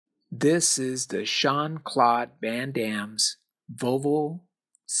This is the Jean-Claude Van Damme's Volvo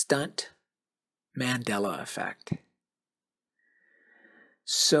Stunt Mandela effect.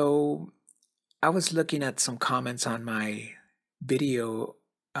 So I was looking at some comments on my video,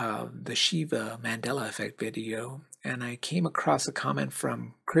 the Shiva Mandela effect video, and I came across a comment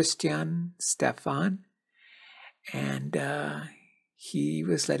from Christian Stefan, and he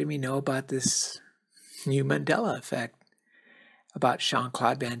was letting me know about this new Mandela effect, about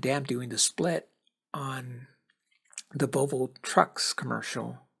Jean-Claude Van Damme doing the split on the Volvo trucks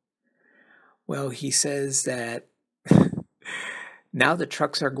commercial. Well, he says that now the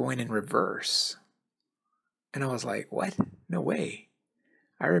trucks are going in reverse. And I was like, what? No way.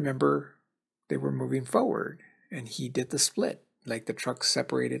 I remember they were moving forward and he did the split. Like the trucks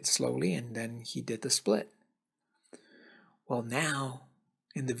separated slowly and then he did the split. Well, now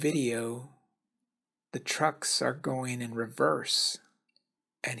in the video, the trucks are going in reverse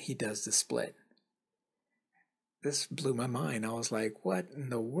and he does the split. This blew my mind. I was like, what in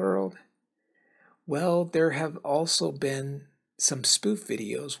the world? Well, there have also been some spoof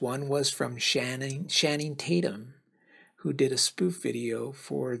videos. One was from Channing Tatum, who did a spoof video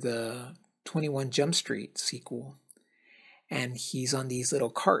for the 21 Jump Street sequel. And he's on these little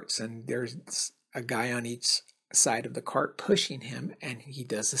carts and there's a guy on each side of the cart pushing him and he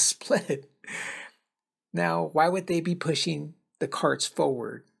does a split. Now, why would they be pushing the carts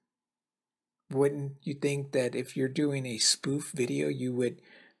forward? Wouldn't you think that if you're doing a spoof video, you would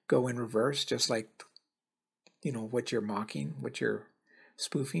go in reverse, just like, you know, what you're mocking, what you're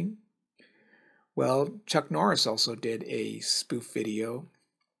spoofing? Well, Chuck Norris also did a spoof video,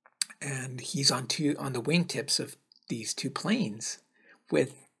 and he's on the wingtips of these two planes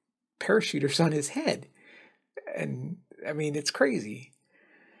with parachuters on his head. And, I mean, it's crazy.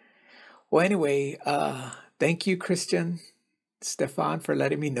 Well, anyway, thank you, Christian Stefan, for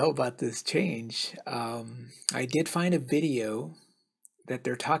letting me know about this change. I did find a video that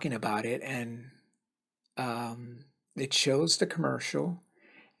they're talking about it, and it shows the commercial,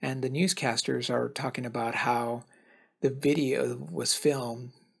 and the newscasters are talking about how the video was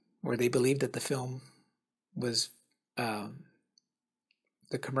filmed, or they believe that the film was, the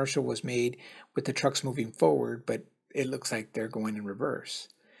commercial was made with the trucks moving forward, but it looks like they're going in reverse.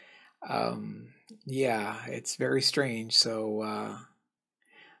 Yeah, it's very strange. So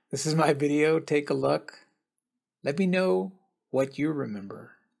this is my video. Take a look. Let me know what you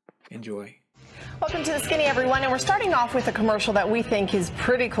remember. Enjoy. Welcome to The Skinny, everyone, and we're starting off with a commercial that we think is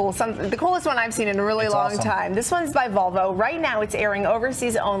pretty cool. The coolest one I've seen in a really long time. This one's by Volvo. Right now it's airing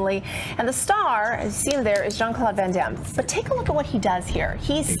overseas only, and the star, as you see him there, is Jean-Claude Van Damme. But take a look at what he does here.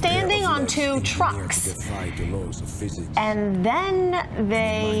 He's standing on two trucks, and then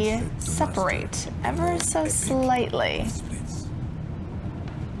they separate ever so slightly.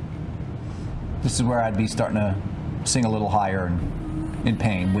 This is where I'd be starting to sing a little higher and in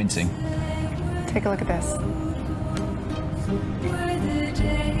pain, wincing. Take a look at this.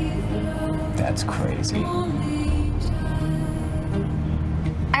 That's crazy.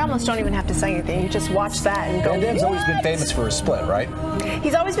 I almost don't even have to say anything. You just watch that and go. Van Damme's always been famous for a split, right?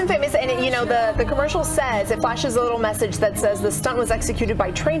 He's always been famous, and you know, the commercial says, it flashes a little message that says the stunt was executed by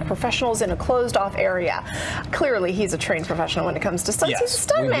trained professionals in a closed-off area. Clearly, he's a trained professional when it comes to stunts. Yes. He's a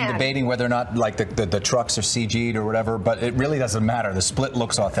stunt man. We've been debating whether or not, like, the trucks are CG'd or whatever, but it really doesn't matter. The split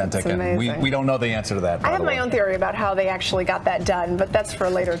looks authentic, and we don't know the answer to that. I have my own theory about how they actually got that done, but that's for a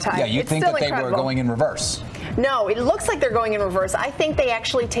later time. Yeah, you think that they were going in reverse? No, it looks like they're going in reverse. I think they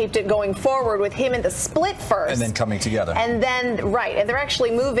actually taped it going forward with him in the split first. And then coming together. And then, right, and they're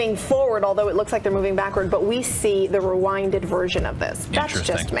actually moving forward, although it looks like they're moving backward, but we see the rewinded version of this. That's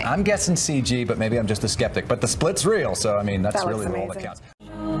just me. I'm guessing CG, but maybe I'm just a skeptic. But the split's real, so I mean, that's really all that counts.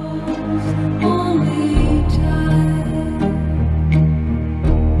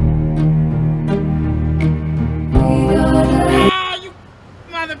 You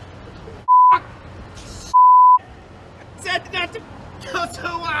mother said not to go so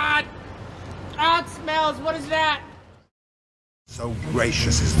hard. Oh, it smells. What is that? So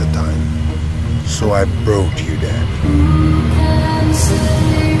gracious is the time. So I brought you that.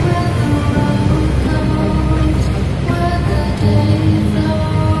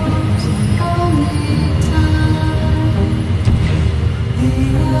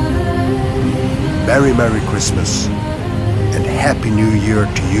 Very Merry Christmas and Happy New Year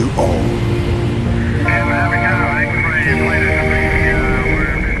to you all.